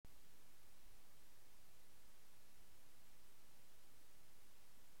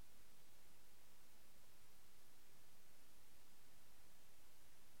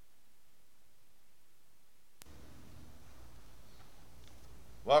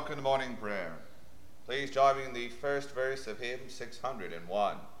Welcome to morning prayer. Please join me in the first verse of hymn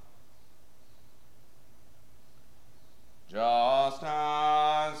 601. Just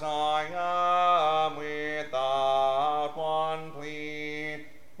as I am without one plea,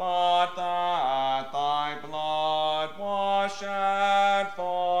 but that thy blood was shed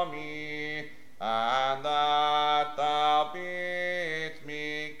for me, and that thou bidst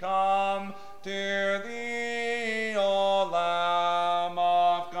me come to thee, O Lamb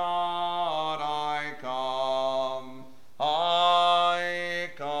of God, I come, I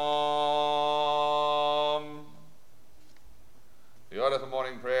come. The order for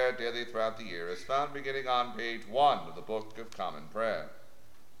morning prayer daily throughout the year is found beginning on page 1 of the Book of Common Prayer.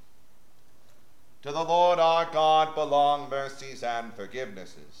 To the Lord our God belong mercies and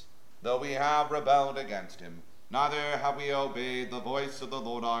forgivenesses, though we have rebelled against him, neither have we obeyed the voice of the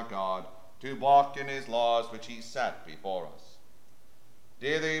Lord our God, to walk in his laws which he set before us.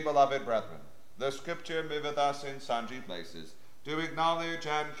 Dearly beloved brethren, the Scripture moveth us in sundry places to acknowledge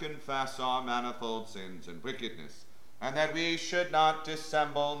and confess our manifold sins and wickedness, and that we should not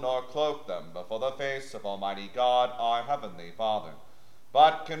dissemble nor cloak them before the face of Almighty God, our heavenly Father,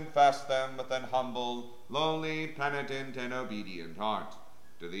 but confess them with an humble, lowly, penitent, and obedient heart,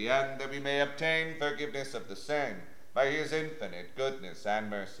 to the end that we may obtain forgiveness of the same by his infinite goodness and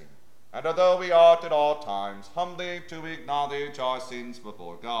mercy. And although we ought at all times humbly to acknowledge our sins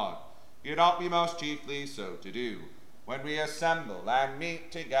before God, yet ought we most chiefly so to do, when we assemble and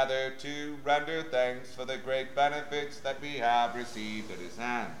meet together to render thanks for the great benefits that we have received at his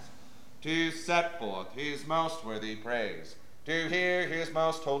hands, to set forth his most worthy praise, to hear his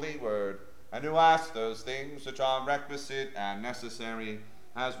most holy word, and to ask those things which are requisite and necessary,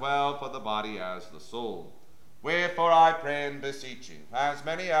 as well for the body as the soul. Wherefore I pray and beseech you, as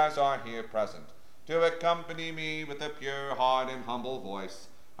many as are here present, to accompany me with a pure heart and humble voice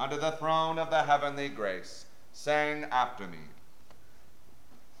unto the throne of the heavenly grace, saying after me,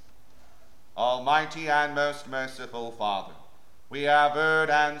 Almighty and most merciful Father, we have erred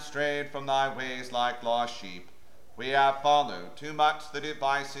and strayed from thy ways like lost sheep. We have followed too much the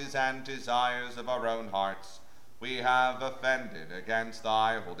devices and desires of our own hearts. We have offended against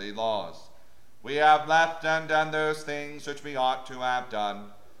thy holy laws. We have left and done those things which we ought to have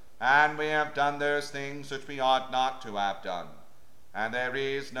done, and we have done those things which we ought not to have done, and there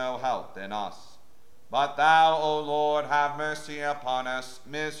is no help in us. But thou, O Lord, have mercy upon us,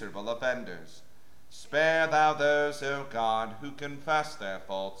 miserable offenders. Spare thou those, O God, who confess their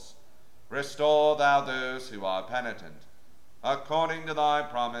faults. Restore thou those who are penitent, according to thy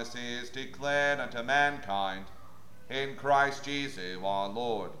promises declared unto mankind in Christ Jesus our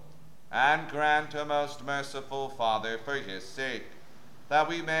Lord. And grant, O most merciful Father, for his sake, that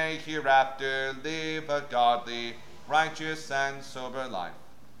we may hereafter live a godly, righteous, and sober life,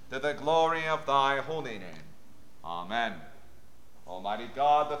 to the glory of thy holy name. Amen. Almighty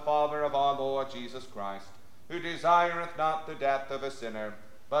God, the Father of our Lord Jesus Christ, who desireth not the death of a sinner,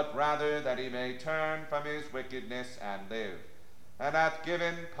 but rather that he may turn from his wickedness and live, and hath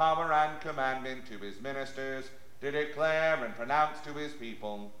given power and commandment to his ministers to declare and pronounce to his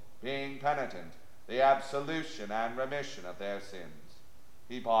people, being penitent, the absolution and remission of their sins.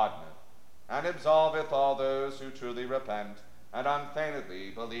 He pardoneth and absolveth all those who truly repent and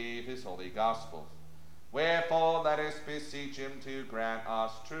unfeignedly believe his holy gospel. Wherefore let us beseech him to grant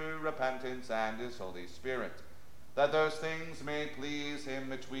us true repentance and his Holy Spirit, that those things may please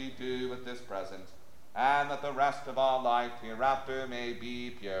him which we do at this present, and that the rest of our life hereafter may be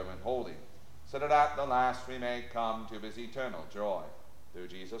pure and holy, so that at the last we may come to his eternal joy, through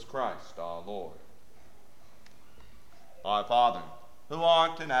Jesus Christ our Lord. Our Father, who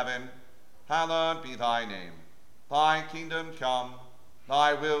art in heaven, hallowed be thy name. Thy kingdom come,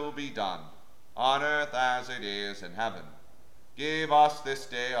 thy will be done, on earth as it is in heaven. Give us this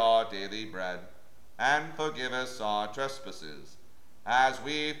day our daily bread, and forgive us our trespasses, as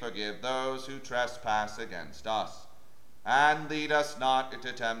we forgive those who trespass against us. And lead us not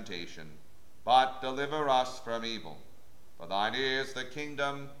into temptation, but deliver us from evil. For thine is the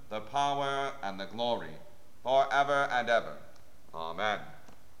kingdom, the power, and the glory, forever and ever. Amen.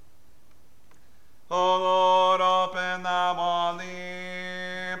 O Lord, open thou our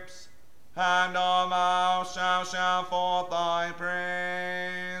lips, and our mouth shall shout forth thy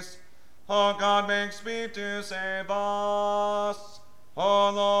praise. O God, make speed to save us. O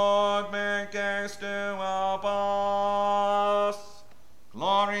Lord, make haste to help us.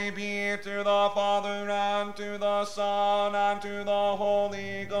 Glory be to the Father, and to the Son, and to the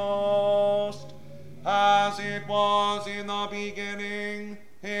Holy Ghost, as it was in the beginning,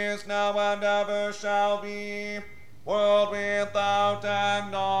 is now, and ever shall be, world without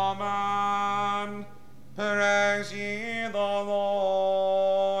end. Amen. Praise ye the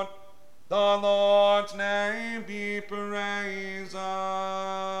Lord. The Lord's name be praised.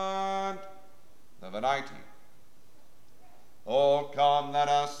 The 90. Oh, come, let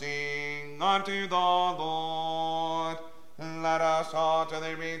us sing unto the Lord. Let us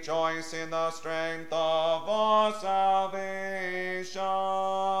heartily rejoice in the strength of our salvation.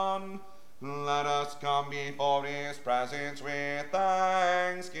 Let us come before his presence with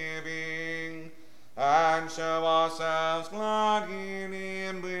thanksgiving, and show ourselves glad in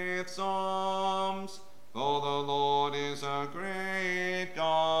him with psalms. For the Lord is a great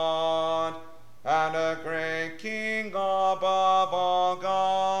God, and a great King above all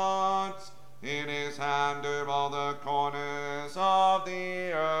gods. In his hand are all the corners of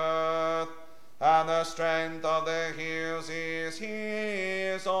the earth, and the strength of the hills is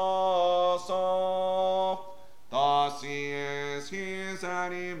his also. The sea is his,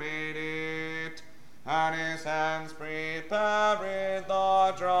 and he made it, and his hands prepared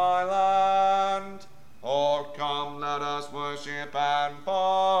the dry land. Oh, come, let us worship and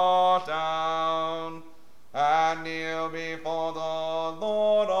fall down, and kneel before the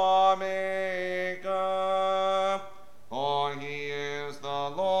Lord our Maker. For he is the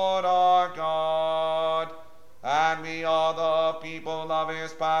Lord our God, and we are the people of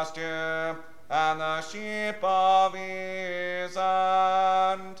his pasture, and the sheep of his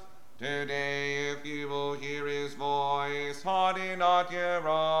hand. Today, if you will hear his voice, harden not your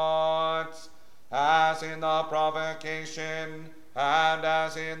hearts, as in the provocation, and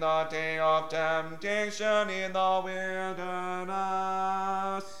as in the day of temptation in the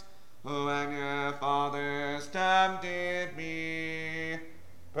wilderness, when your fathers tempted me,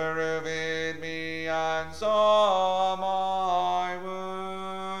 proved me, and saw my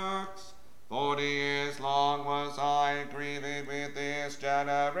works. 40 years long was I grieved with this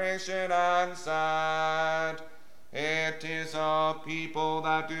generation, and said, it is a people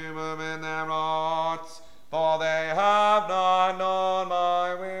that do move in their hearts, for they have not known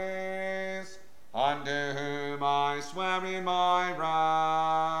my ways, unto whom I swear in my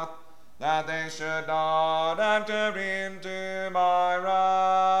wrath, that they should not enter into my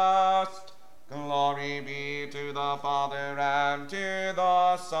rest. Glory be to the Father, and to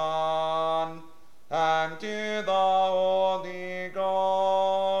the Son, and to the Holy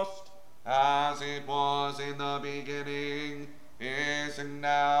Ghost, as it was in the beginning, is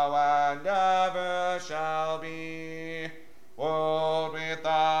now, and ever shall be, world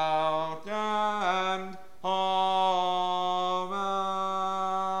without end. Amen.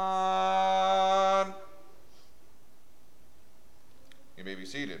 You may be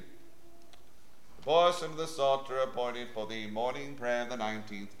seated. The portion of the Psalter appointed for the morning prayer of the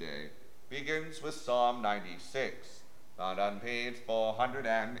 19th day begins with Psalm 96, found on page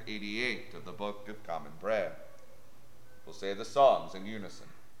 488 of the Book of Common Prayer. We'll say the Psalms in unison.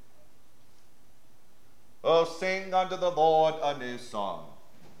 Oh, sing unto the Lord a new song.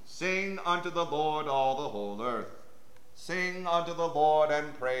 Sing unto the Lord all the whole earth. Sing unto the Lord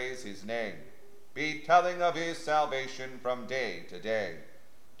and praise his name. Be telling of his salvation from day to day.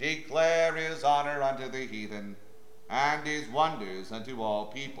 Declare his honor unto the heathen, and his wonders unto all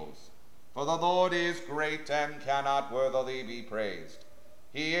peoples. For the Lord is great, and cannot worthily be praised.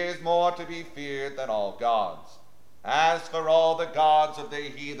 He is more to be feared than all gods. As for all the gods of the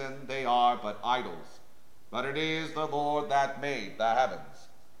heathen, they are but idols. But it is the Lord that made the heavens.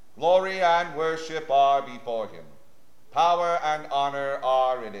 Glory and worship are before him. Power and honor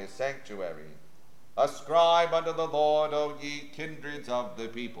are in his sanctuary. Ascribe unto the Lord, O ye kindreds of the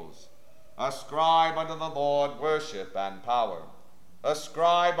peoples. Ascribe unto the Lord worship and power.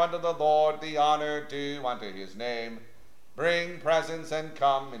 Ascribe unto the Lord the honor due unto his name. Bring presents and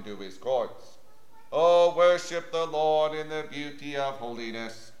come into his courts. O worship the Lord in the beauty of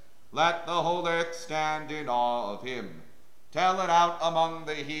holiness. Let the whole earth stand in awe of him. Tell it out among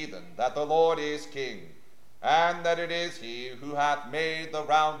the heathen that the Lord is king, and that it is he who hath made the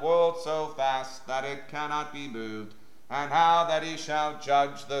round world so fast that it cannot be moved, and how that he shall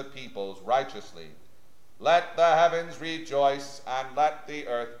judge the peoples righteously. Let the heavens rejoice, and let the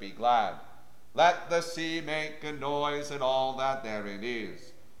earth be glad. Let the sea make a noise, and all that therein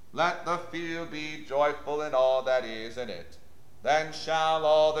is. Let the field be joyful, and all that is in it. Then shall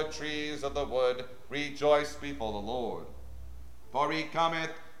all the trees of the wood rejoice before the Lord. For he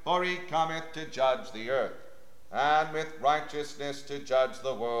cometh to judge the earth, and with righteousness to judge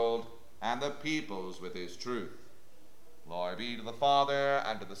the world, and the peoples with his truth. Glory be to the Father,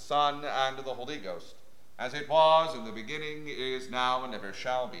 and to the Son, and to the Holy Ghost, as it was in the beginning, is now, and ever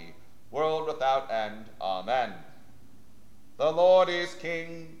shall be, world without end. Amen. The Lord is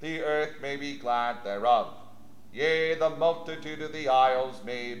King, the earth may be glad thereof. Yea, the multitude of the isles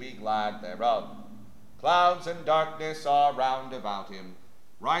may be glad thereof. Clouds and darkness are round about him.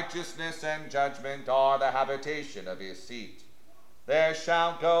 Righteousness and judgment are the habitation of his seat. There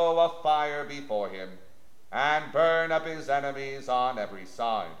shall go a fire before him, and burn up his enemies on every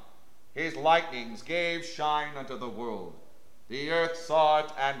side. His lightnings gave shine unto the world. The earth saw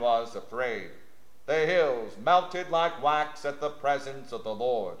it and was afraid. The hills melted like wax at the presence of the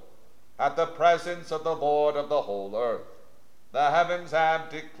Lord, at the presence of the Lord of the whole earth. The heavens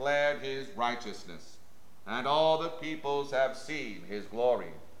have declared his righteousness, and all the peoples have seen his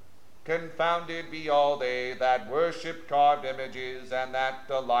glory. Confounded be all they that worship carved images, and that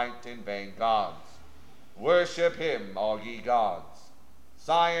delight in vain gods. Worship him, all ye gods.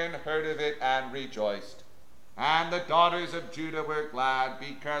 Zion heard of it and rejoiced, and the daughters of Judah were glad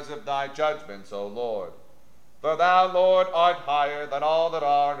because of thy judgments, O Lord. For thou, Lord, art higher than all that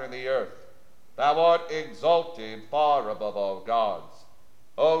are in the earth. Thou art exalted far above all gods.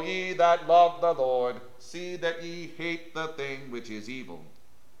 O ye that love the Lord, see that ye hate the thing which is evil.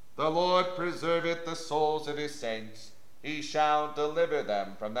 The Lord preserveth the souls of his saints. He shall deliver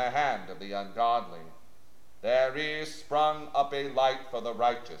them from the hand of the ungodly. There is sprung up a light for the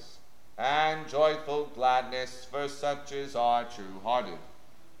righteous, and joyful gladness for such as are true-hearted.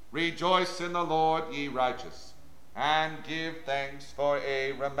 Rejoice in the Lord, ye righteous, and give thanks for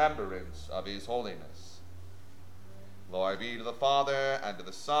a remembrance of his holiness. Glory be to the Father, and to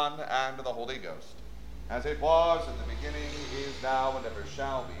the Son, and to the Holy Ghost, as it was in the beginning, is now, and ever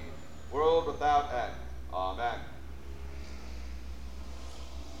shall be, world without end. Amen.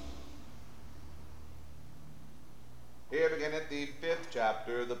 Here beginneth the 5th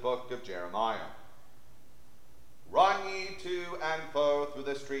chapter of the book of Jeremiah. Run ye to and fro through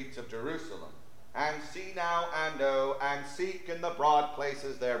the streets of Jerusalem, and see now and know, and seek in the broad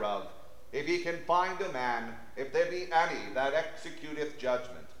places thereof, if ye can find a man, if there be any that executeth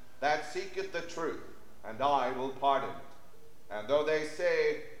judgment, that seeketh the truth, and I will pardon it. And though they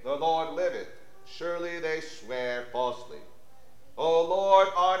say, the Lord liveth, surely they swear falsely. O Lord,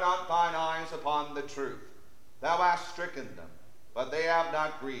 are not thine eyes upon the truth? Thou hast stricken them, but they have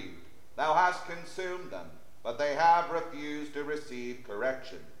not grieved. Thou hast consumed them, but they have refused to receive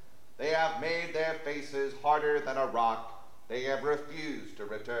correction. They have made their faces harder than a rock. They have refused to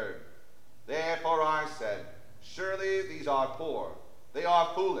return. Therefore I said, surely these are poor. They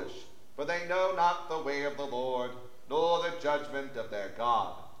are foolish, for they know not the way of the Lord, nor the judgment of their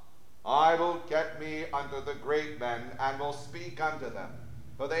God. I will get me unto the great men, and will speak unto them,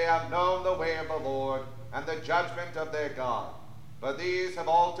 for they have known the way of the Lord, and the judgment of their God. But these have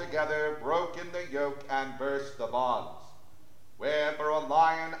altogether broken the yoke and burst the bonds. Wherefore a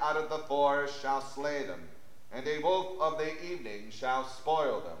lion out of the forest shall slay them, and a wolf of the evening shall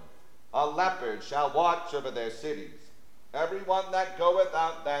spoil them. A leopard shall watch over their cities. Every one that goeth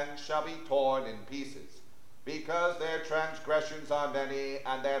out then shall be torn in pieces, because their transgressions are many,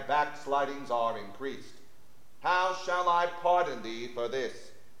 and their backslidings are increased. How shall I pardon thee for this?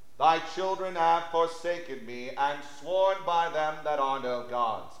 Thy children have forsaken me, and sworn by them that are no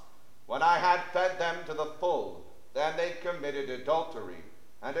gods. When I had fed them to the full, then they committed adultery,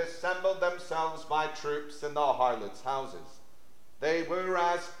 and assembled themselves by troops in the harlots' houses. They were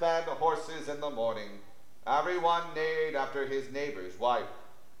as fed horses in the morning, every one neighed after his neighbor's wife.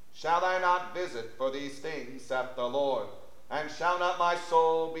 Shall I not visit for these things, saith the Lord? And shall not my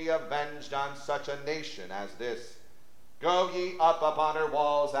soul be avenged on such a nation as this? Go ye up upon her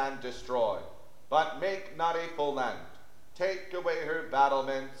walls and destroy, but make not a full end. Take away her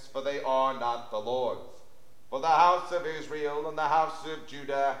battlements, for they are not the Lord's. For the house of Israel and the house of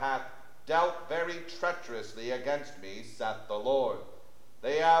Judah hath dealt very treacherously against me, saith the Lord.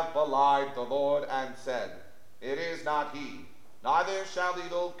 They have belied the Lord, and said, it is not he. Neither shall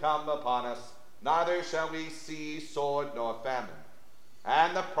evil come upon us, neither shall we see sword nor famine.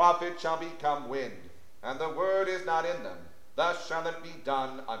 And the prophet shall become wind, and the word is not in them. Thus shall it be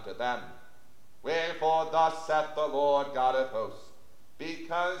done unto them. Wherefore thus saith the Lord God of hosts,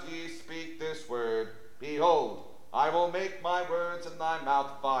 because ye speak this word, behold, I will make my words in thy mouth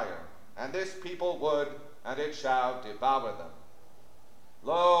fire, and this people wood, and it shall devour them.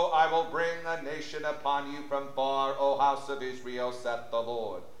 Lo, I will bring a nation upon you from far, O house of Israel, saith the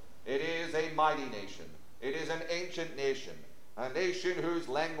Lord. It is a mighty nation, it is an ancient nation, a nation whose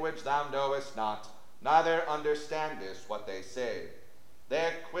language thou knowest not, neither understandest what they say.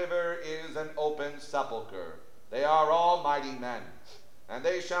 Their quiver is an open sepulchre. They are all mighty men. And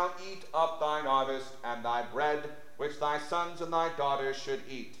they shall eat up thine harvest, and thy bread, which thy sons and thy daughters should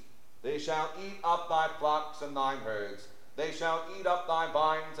eat. They shall eat up thy flocks and thine herds, They shall eat up thy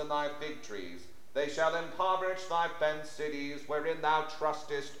vines and thy fig trees. They shall impoverish thy fenced cities, wherein thou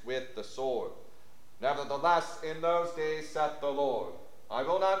trustest with the sword. Nevertheless, in those days, saith the Lord, I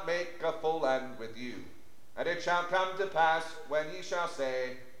will not make a full end with you. And it shall come to pass, when ye shall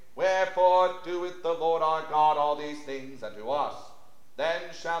say, Wherefore doeth the Lord our God all these things unto us? Then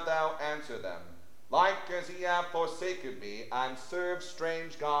shalt thou answer them, Like as ye have forsaken me, and served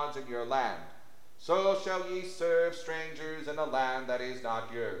strange gods in your land, so shall ye serve strangers in a land that is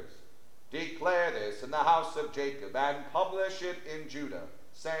not yours. Declare this in the house of Jacob, and publish it in Judah,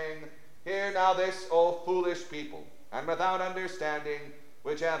 saying, Hear now this, O foolish people, and without understanding,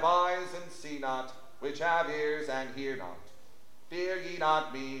 which have eyes and see not, which have ears and hear not. Fear ye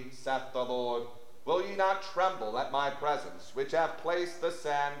not me, saith the Lord. Will ye not tremble at my presence, which have placed the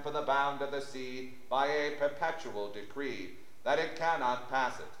sand for the bound of the sea by a perpetual decree, that it cannot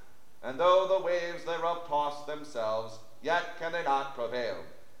pass it? And though the waves thereof toss themselves, yet can they not prevail.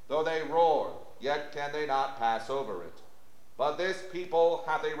 Though they roar, yet can they not pass over it. But this people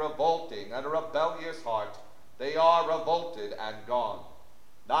hath a revolting and a rebellious heart. They are revolted and gone.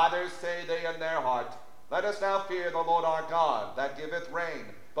 Neither say they in their heart, Let us now fear the Lord our God, that giveth rain,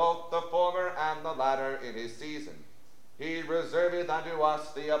 both the former and the latter in his season. He reserveth unto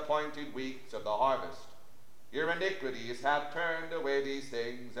us the appointed weeks of the harvest. Your iniquities have turned away these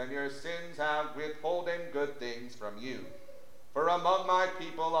things, and your sins have withholden good things from you. For among my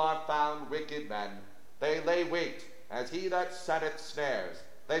people are found wicked men. They lay wait, as he that setteth snares.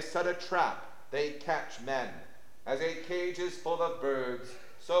 They set a trap, they catch men. As a cage is full of birds,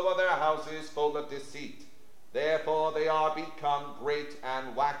 so are their houses full of deceit. Therefore they are become great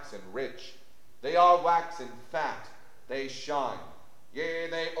and waxen rich. They are waxen fat, they shine. Yea,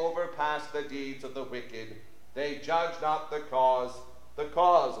 they overpass the deeds of the wicked. They judge not the cause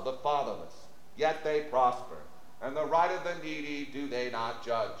of the fatherless. Yet they prosper, and the right of the needy do they not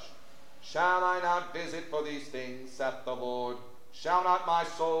judge. Shall I not visit for these things, saith the Lord? Shall not my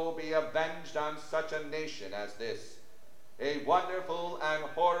soul be avenged on such a nation as this? A wonderful and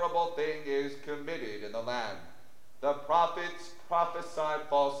horrible thing is committed in the land. The prophets prophesy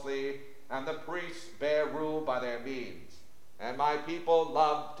falsely, and the priests bear rule by their means. And my people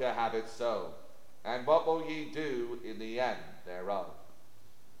love to have it so. And what will ye do in the end thereof?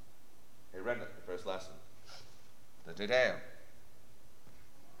 Here endeth the first lesson. The Te Deum.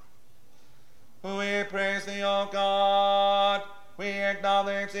 We praise thee, O God. We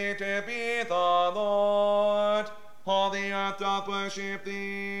acknowledge thee to be the Lord. All the earth doth worship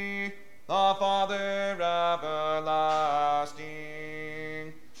thee, the Father everlasting.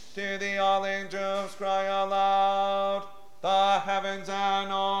 To thee all angels cry aloud, the heavens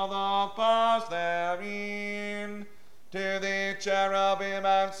and all the powers therein. To thee cherubim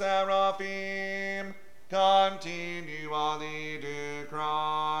and seraphim continually do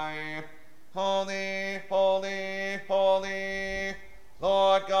cry, Holy, holy, holy,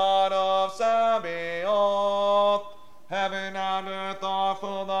 Lord God of Sabaoth. Heaven and earth are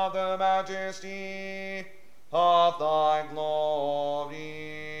full of the majesty of thy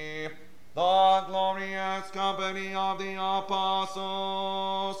glory. The glorious company of the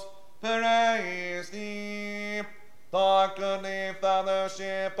apostles, praise thee. The goodly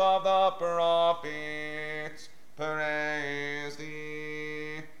fellowship of the prophets, praise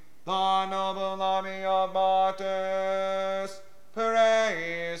thee. The noble army of martyrs,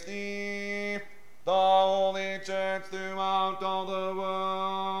 praise thee. The holy church throughout all the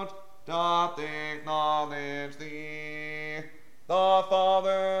world doth acknowledge thee. The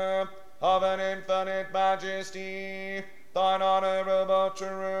Father of an infinite majesty, thine honorable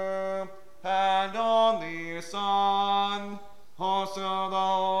true and only Son, also the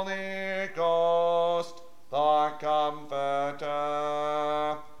Holy Ghost, the Comforter.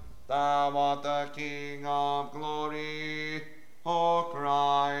 Thou art the King of glory, O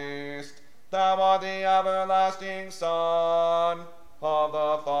Christ. Thou art the everlasting Son of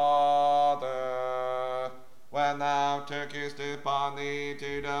the Father. When thou tookest upon thee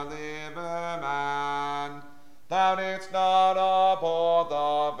to deliver man, thou didst not abhor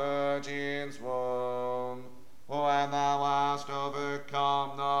the Virgin's womb. When thou hast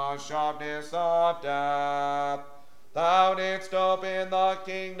overcome the sharpness of death, thou didst open the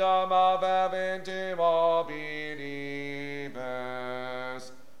kingdom of heaven to all believers.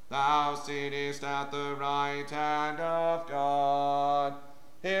 Thou sittest at the right hand of God,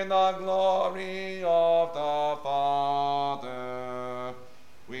 in the glory of the Father.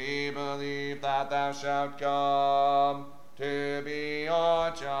 We believe that thou shalt come to be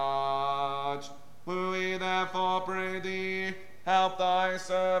our judge. We therefore pray thee, help thy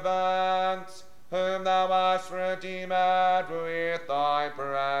servants, whom thou hast redeemed with thy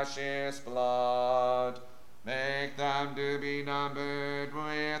precious blood. Make them to be numbered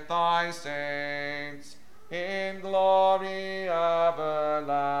with thy saints in glory everlasting.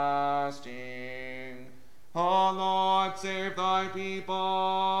 O Lord, save thy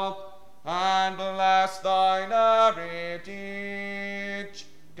people, and bless thine heritage.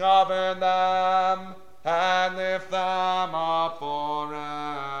 Govern them, and lift them up forever.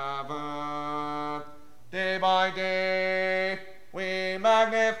 Day by day we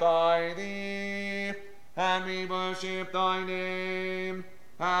magnify thee, and we worship thy name,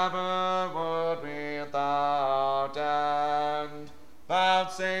 evermore without end.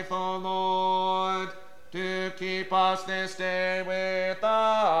 Vouchsafe, O Lord, to keep us this day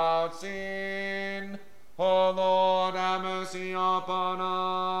without sin. O Lord, have mercy upon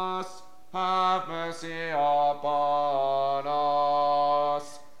us. Have mercy upon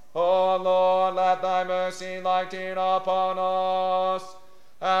us. O Lord, let thy mercy lighten upon us,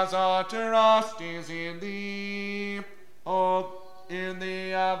 as our trust is in thee. O, in thee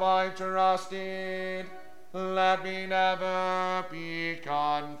have I trusted. Let me never be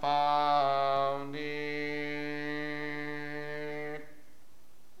confounded.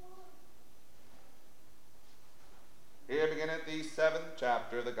 Here beginneth the 7th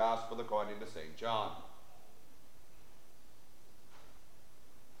chapter of the Gospel according to St. John.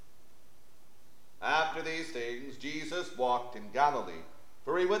 After these things Jesus walked in Galilee,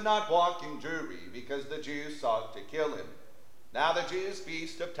 for he would not walk in Jewry, because the Jews sought to kill him. Now the Jews'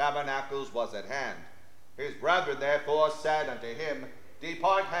 feast of tabernacles was at hand. His brethren therefore said unto him,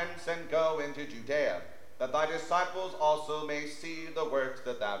 Depart hence and go into Judea, that thy disciples also may see the works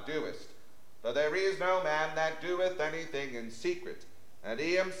that thou doest. For there is no man that doeth anything in secret, and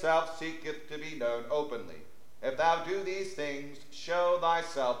he himself seeketh to be known openly. If thou do these things, show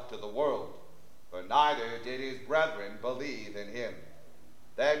thyself to the world. For neither did his brethren believe in him.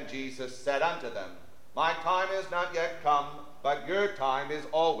 Then Jesus said unto them, My time is not yet come, but your time is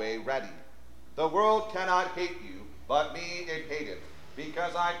always ready. The world cannot hate you, but me it hateth,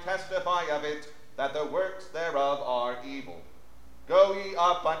 because I testify of it, that the works thereof are evil. Go ye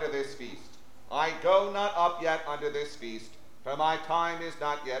up unto this feast. I go not up yet unto this feast, for my time is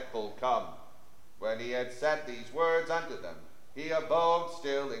not yet full come. When he had said these words unto them, he abode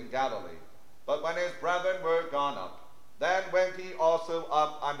still in Galilee. But when his brethren were gone up, then went he also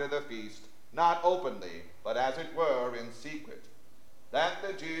up unto the feast, not openly, but as it were in secret. Then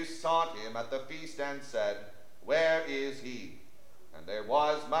the Jews sought him at the feast and said, Where is he? And there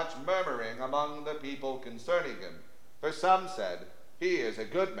was much murmuring among the people concerning him. For some said, He is a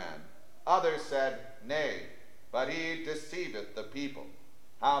good man. Others said, Nay, but he deceiveth the people.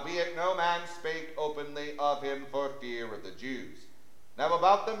 Howbeit no man spake openly of him for fear of the Jews. Now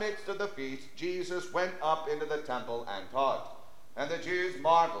about the midst of the feast Jesus went up into the temple and taught. And the Jews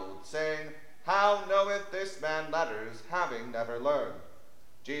marveled, saying, How knoweth this man letters, having never learned?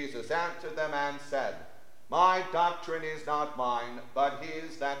 Jesus answered them and said, My doctrine is not mine, but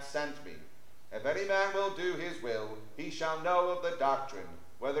his that sent me. If any man will do his will, he shall know of the doctrine,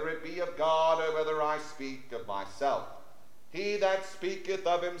 whether it be of God or whether I speak of myself. He that speaketh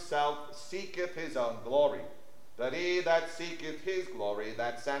of himself seeketh his own glory, but he that seeketh his glory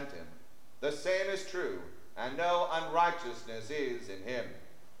that sent him. The same is true, and no unrighteousness is in him.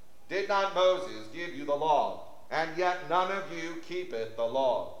 Did not Moses give you the law, and yet none of you keepeth the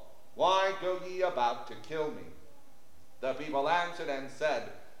law? Why go ye about to kill me? The people answered and said,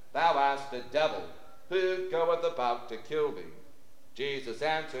 Thou hast a devil. Who goeth about to kill thee? Jesus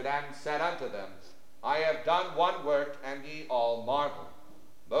answered and said unto them, I have done one work, and ye all marvel.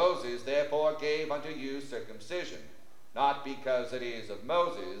 Moses therefore gave unto you circumcision, not because it is of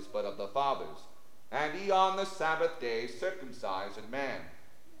Moses, but of the fathers. And ye on the Sabbath day circumcise a man.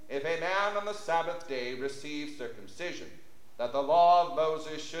 If a man on the Sabbath day receive circumcision, that the law of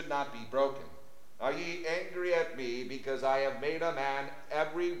Moses should not be broken, are ye angry at me, because I have made a man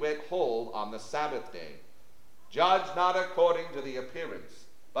every whit whole on the Sabbath day? Judge not according to the appearance,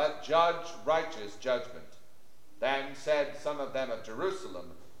 but judge righteous judgment. Then said some of them of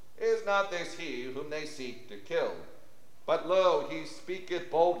Jerusalem, Is not this he whom they seek to kill? But lo, he speaketh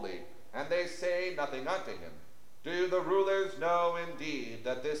boldly, and they say nothing unto him. Do the rulers know indeed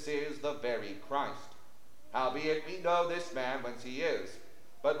that this is the very Christ? Howbeit we know this man whence he is,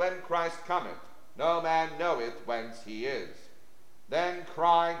 but when Christ cometh, no man knoweth whence he is. Then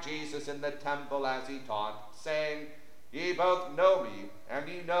cried Jesus in the temple as he taught, saying, Ye both know me, and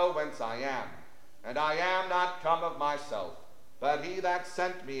ye know whence I am. And I am not come of myself, but he that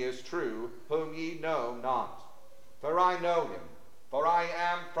sent me is true, whom ye know not. For I know him, for I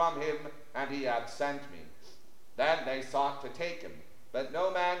am from him, and he hath sent me. Then they sought to take him, but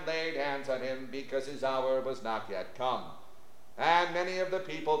no man laid hands on him, because his hour was not yet come. And many of the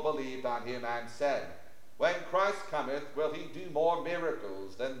people believed on him, and said, When Christ cometh, will he do more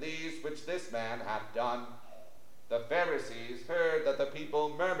miracles than these which this man hath done? The Pharisees heard that the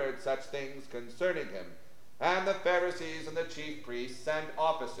people murmured such things concerning him, and the Pharisees and the chief priests sent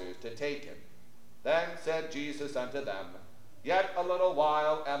officers to take him. Then said Jesus unto them, Yet a little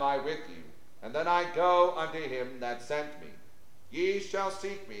while am I with you, and then I go unto him that sent me. Ye shall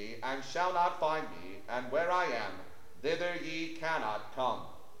seek me, and shall not find me, and where I am, thither ye cannot come.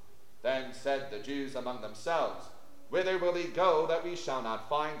 Then said the Jews among themselves, Whither will he go, that we shall not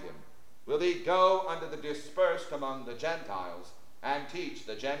find him? Will he go unto the dispersed among the Gentiles, and teach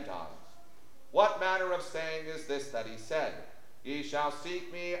the Gentiles? What manner of saying is this that he said, Ye shall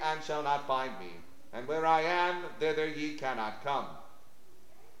seek me, and shall not find me, and where I am, thither ye cannot come?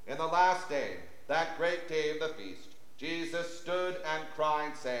 In the last day, that great day of the feast, Jesus stood and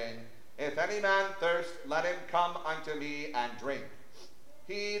cried, saying, If any man thirst, let him come unto me and drink.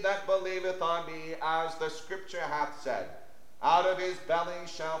 He that believeth on me, as the Scripture hath said, out of his belly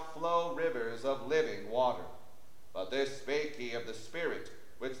shall flow rivers of living water. But this spake he of the Spirit,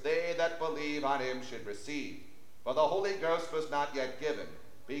 which they that believe on him should receive. For the Holy Ghost was not yet given,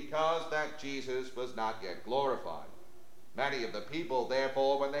 because that Jesus was not yet glorified. Many of the people,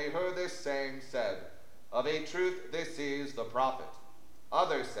 therefore, when they heard this saying, said, Of a truth this is the prophet.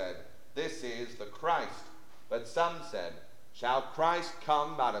 Others said, This is the Christ. But some said, Shall Christ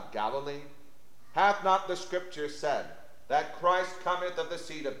come out of Galilee? Hath not the Scripture said, that Christ cometh of the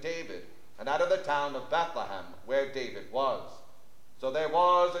seed of David, and out of the town of Bethlehem, where David was? So there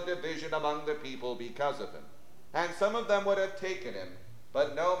was a division among the people because of him. And some of them would have taken him,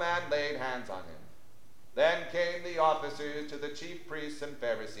 but no man laid hands on him. Then came the officers to the chief priests and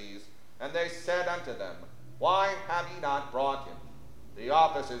Pharisees, and they said unto them, Why have ye not brought him? The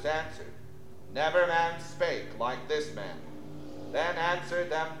officers answered, Never man spake like this man. Then answered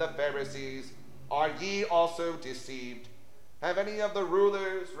them the Pharisees, Are ye also deceived? Have any of the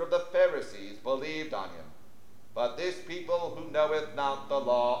rulers or of the Pharisees believed on him? But this people who knoweth not the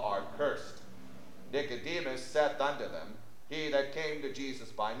law are cursed. Nicodemus saith unto them, he that came to Jesus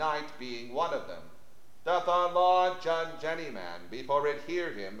by night, being one of them, Doth our law judge any man before it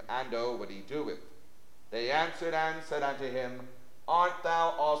hear him, and know what he doeth? They answered and said unto him, Art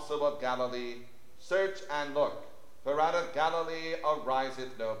thou also of Galilee? Search and look, for out of Galilee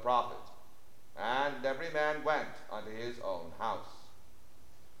ariseth no prophet. And every man went unto his own house.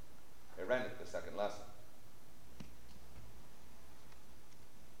 Here endeth the second lesson.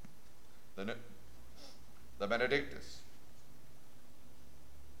 The Benedictus.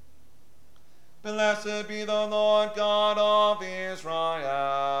 Blessed be the Lord God of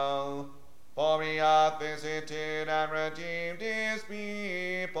Israel, for he hath visited and redeemed his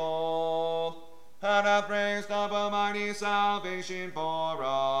people, and hath raised up a mighty salvation for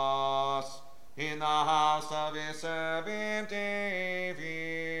us in the house of his servant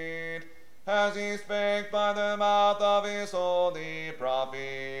David, as he spake by the mouth of his holy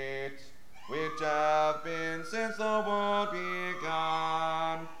prophets, which have been since the world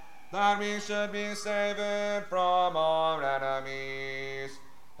began, that we should be saved from our enemies,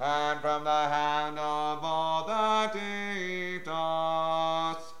 and from the hand of all that hate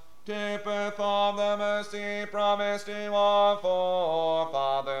us, to perform the mercy promised to our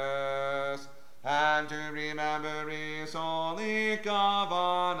forefathers, and to remember his holy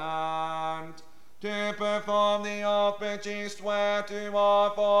covenant, to perform the oath which he sware to our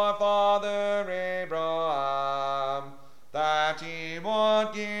forefather Abraham, that he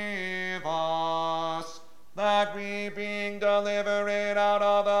would give us, that we, being delivered out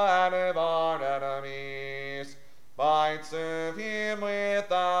of the hand of our enemies, might serve him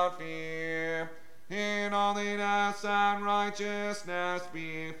without fear, in holiness and righteousness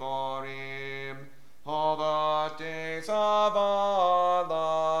before him, all the days of our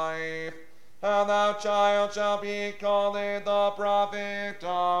life. And thou, child, shalt be called the prophet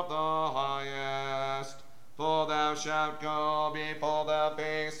of the highest, for thou shalt go before the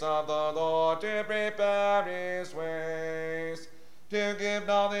face of the Lord to prepare his ways, to give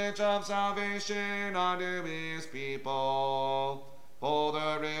knowledge of salvation unto his people, for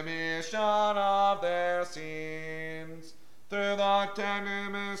the remission of their sins, through the tender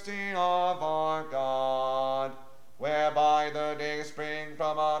mercy of our God, whereby the day spring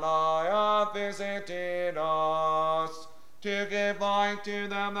from on high hath visited us, to give light to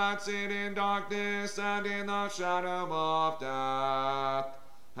them that sit in darkness and in the shadow of death,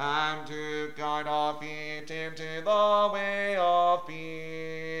 and to guide our feet into the way of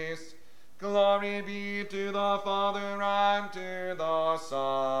peace. Glory be to the Father, and to the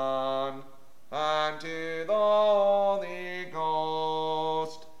Son, and to the Holy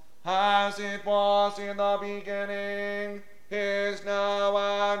Ghost, as it was in the beginning, is now,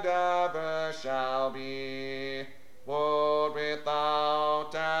 and ever shall be, world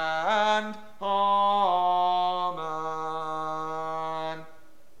without end. Amen.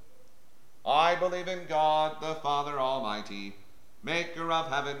 I believe in God, the Father Almighty, maker of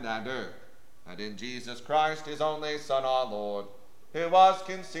heaven and earth, and in Jesus Christ, his only Son, our Lord, who was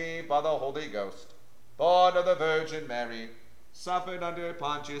conceived by the Holy Ghost, born of the Virgin Mary, suffered under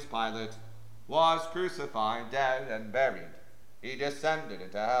Pontius Pilate, was crucified, dead, and buried. He descended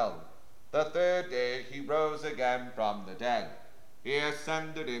into hell. The third day he rose again from the dead. He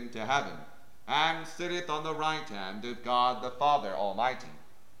ascended into heaven, and sitteth on the right hand of God the Father Almighty.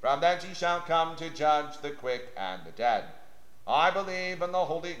 From thence he shall come to judge the quick and the dead. I believe in the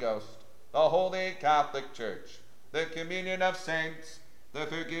Holy Ghost, the Holy Catholic Church, the communion of saints, the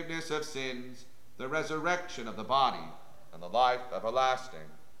forgiveness of sins, the resurrection of the body, and the life everlasting.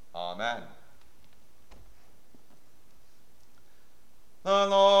 Amen. The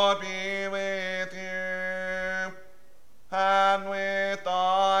Lord be with you, and with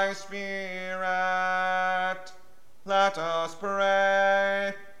thy spirit. Let us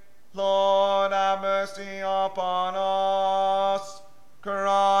pray. Lord, have mercy upon us.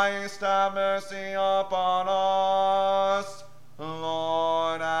 Christ, have mercy upon us.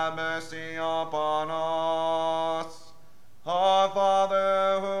 Lord, have mercy upon us. Our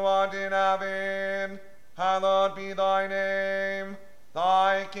Father, who art in heaven, hallowed be thy name.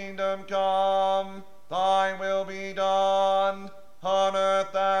 Thy kingdom come, thy will be done, on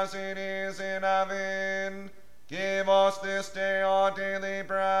earth as it is in heaven. Give us this day our daily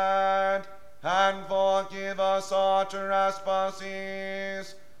bread, and forgive us our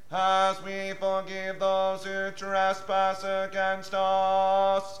trespasses, as we forgive those who trespass against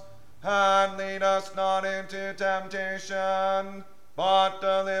us. And lead us not into temptation, but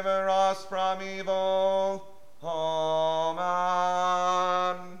deliver us from evil. Amen.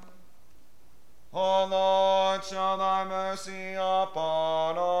 O Lord, show thy mercy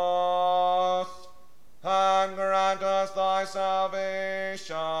upon us, and grant us thy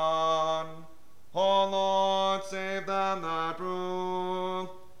salvation. O Lord, save them that rule,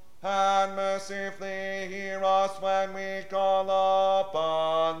 and mercifully hear us when we call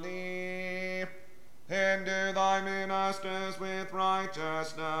upon thee. Endue thy ministers with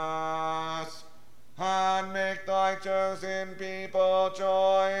righteousness, and make thy chosen people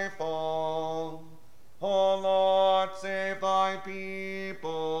joyful. O Lord, save thy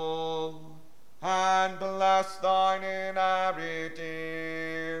people, and bless thine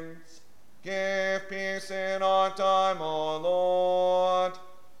inheritance. Give peace in our time, O Lord,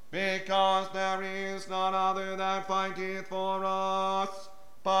 because there is none other that fighteth for us,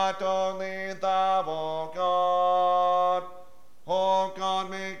 but only thou, O God. O God,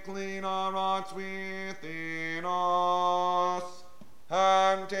 make clean our hearts within us,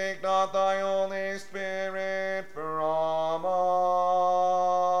 and take not thy Holy Spirit from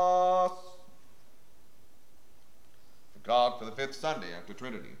us. God, for the fifth Sunday after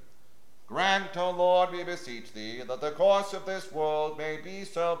Trinity, grant, O Lord, we beseech thee, that the course of this world may be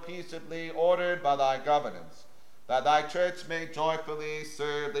so peaceably ordered by thy governance, that thy church may joyfully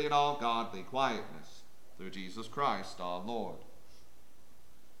serve thee in all godly quietness, through Jesus Christ our Lord.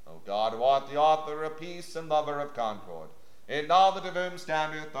 O God, who art the author of peace and lover of concord, in knowledge of whom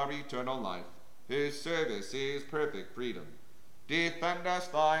standeth our eternal life, whose service is perfect freedom, defend us,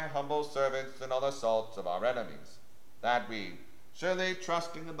 thy humble servants, in all assaults of our enemies, that we, surely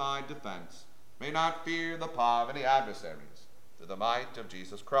trusting in thy defense, may not fear the power of any adversaries, through the might of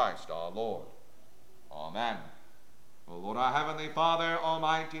Jesus Christ our Lord. Amen. O Lord, our heavenly Father,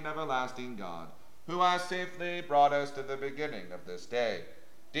 almighty and everlasting God, who hast safely brought us to the beginning of this day,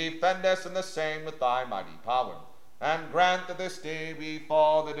 defend us in the same with thy mighty power, and grant that this day we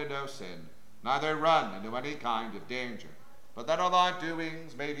fall into no sin, neither run into any kind of danger, but that all our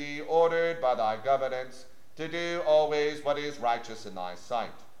doings may be ordered by thy governance, to do always what is righteous in thy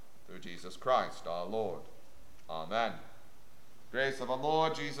sight, through Jesus Christ our Lord. Amen. Grace of our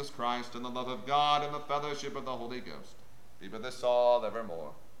Lord Jesus Christ, and the love of God, and the fellowship of the Holy Ghost, be with us all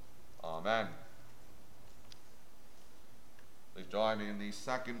evermore. Amen. Please join me in the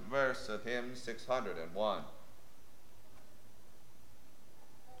second verse of hymn 601.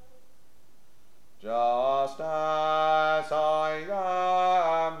 Just as I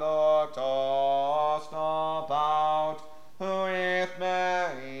am